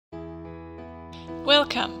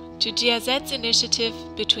Welcome to GIZ's initiative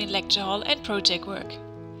between lecture hall and project work.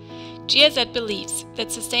 GIZ believes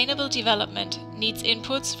that sustainable development needs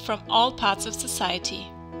inputs from all parts of society.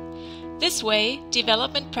 This way,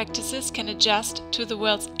 development practices can adjust to the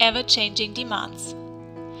world's ever-changing demands.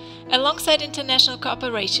 Alongside international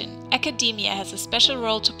cooperation, academia has a special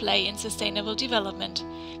role to play in sustainable development,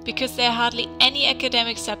 because there are hardly any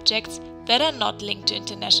academic subjects that are not linked to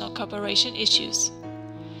international cooperation issues.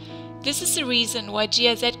 This is the reason why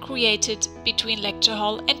GIZ created Between Lecture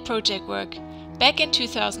Hall and Project Work back in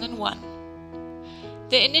 2001.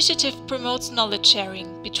 The initiative promotes knowledge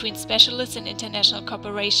sharing between specialists in international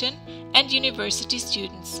cooperation and university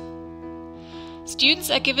students. Students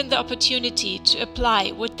are given the opportunity to apply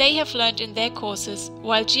what they have learned in their courses,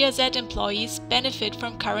 while GIZ employees benefit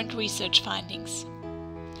from current research findings.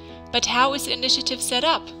 But how is the initiative set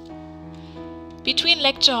up? Between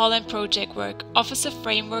Lecture Hall and Project Work offers a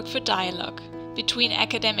framework for dialogue between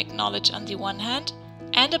academic knowledge on the one hand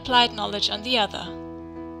and applied knowledge on the other.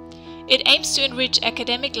 It aims to enrich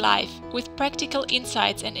academic life with practical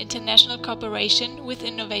insights and international cooperation with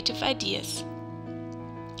innovative ideas.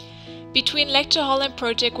 Between Lecture Hall and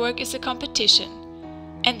Project Work is a competition,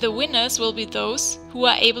 and the winners will be those who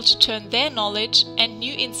are able to turn their knowledge and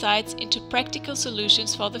new insights into practical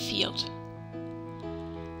solutions for the field.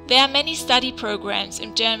 There are many study programs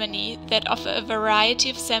in Germany that offer a variety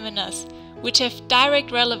of seminars which have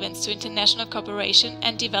direct relevance to international cooperation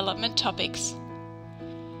and development topics.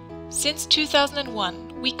 Since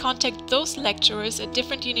 2001, we contact those lecturers at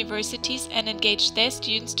different universities and engage their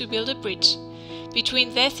students to build a bridge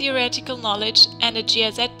between their theoretical knowledge and a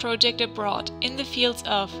GIZ project abroad in the fields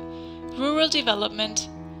of rural development,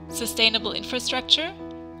 sustainable infrastructure,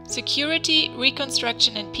 security,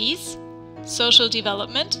 reconstruction and peace, social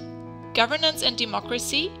development, governance and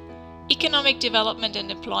democracy, economic development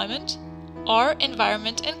and employment, or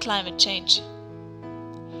environment and climate change.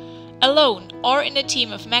 Alone or in a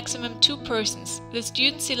team of maximum 2 persons, the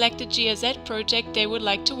students select a GIZ project they would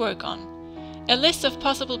like to work on. A list of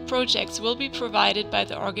possible projects will be provided by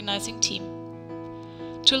the organizing team.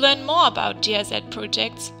 To learn more about GIZ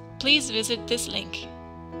projects, please visit this link.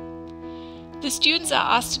 The students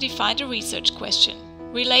are asked to define a research question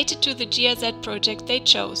related to the GIZ project they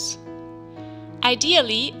chose.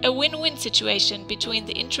 Ideally, a win-win situation between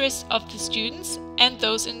the interests of the students and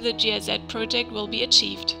those in the GIZ project will be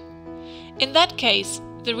achieved. In that case,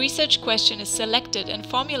 the research question is selected and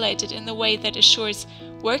formulated in a way that assures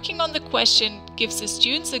working on the question gives the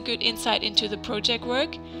students a good insight into the project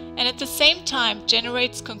work and at the same time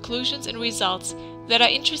generates conclusions and results that are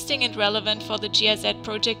interesting and relevant for the GIZ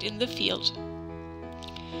project in the field.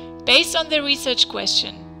 Based on the research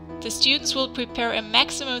question, the students will prepare a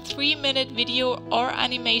maximum 3-minute video or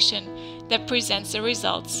animation that presents the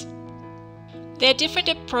results. There are different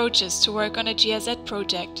approaches to work on a GIZ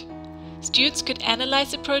project. Students could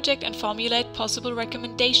analyze the project and formulate possible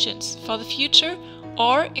recommendations for the future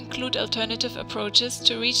or include alternative approaches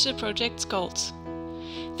to reach the project's goals.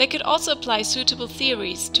 They could also apply suitable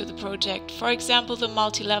theories to the project, for example the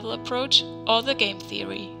multi-level approach or the game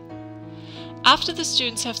theory. After the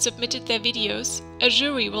students have submitted their videos, a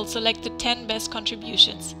jury will select the 10 best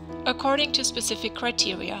contributions, according to specific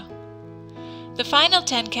criteria. The final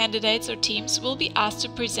 10 candidates or teams will be asked to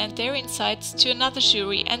present their insights to another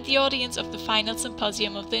jury and the audience of the final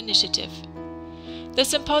symposium of the initiative. The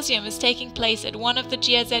symposium is taking place at one of the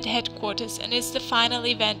GIZ headquarters and is the final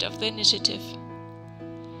event of the initiative.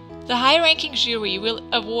 The high-ranking jury will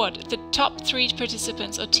award the top 3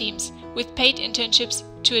 participants or teams with paid internships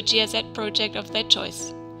to a GIZ project of their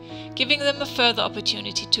choice, giving them a further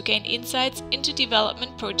opportunity to gain insights into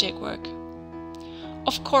development project work.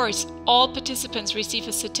 Of course, all participants receive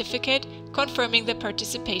a certificate confirming their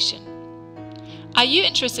participation. Are you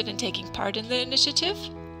interested in taking part in the initiative?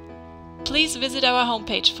 Please visit our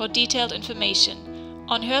homepage for detailed information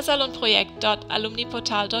on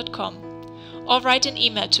hörsaalundprojekt.alumniportal.com or write an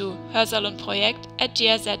email to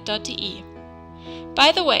hörsaalundprojekt@giz.de.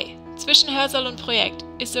 By the way, Zwischen, Hörsaal und Projekt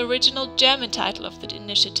is the original German title of the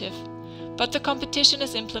initiative, but the competition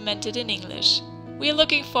is implemented in English. We are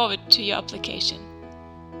looking forward to your application.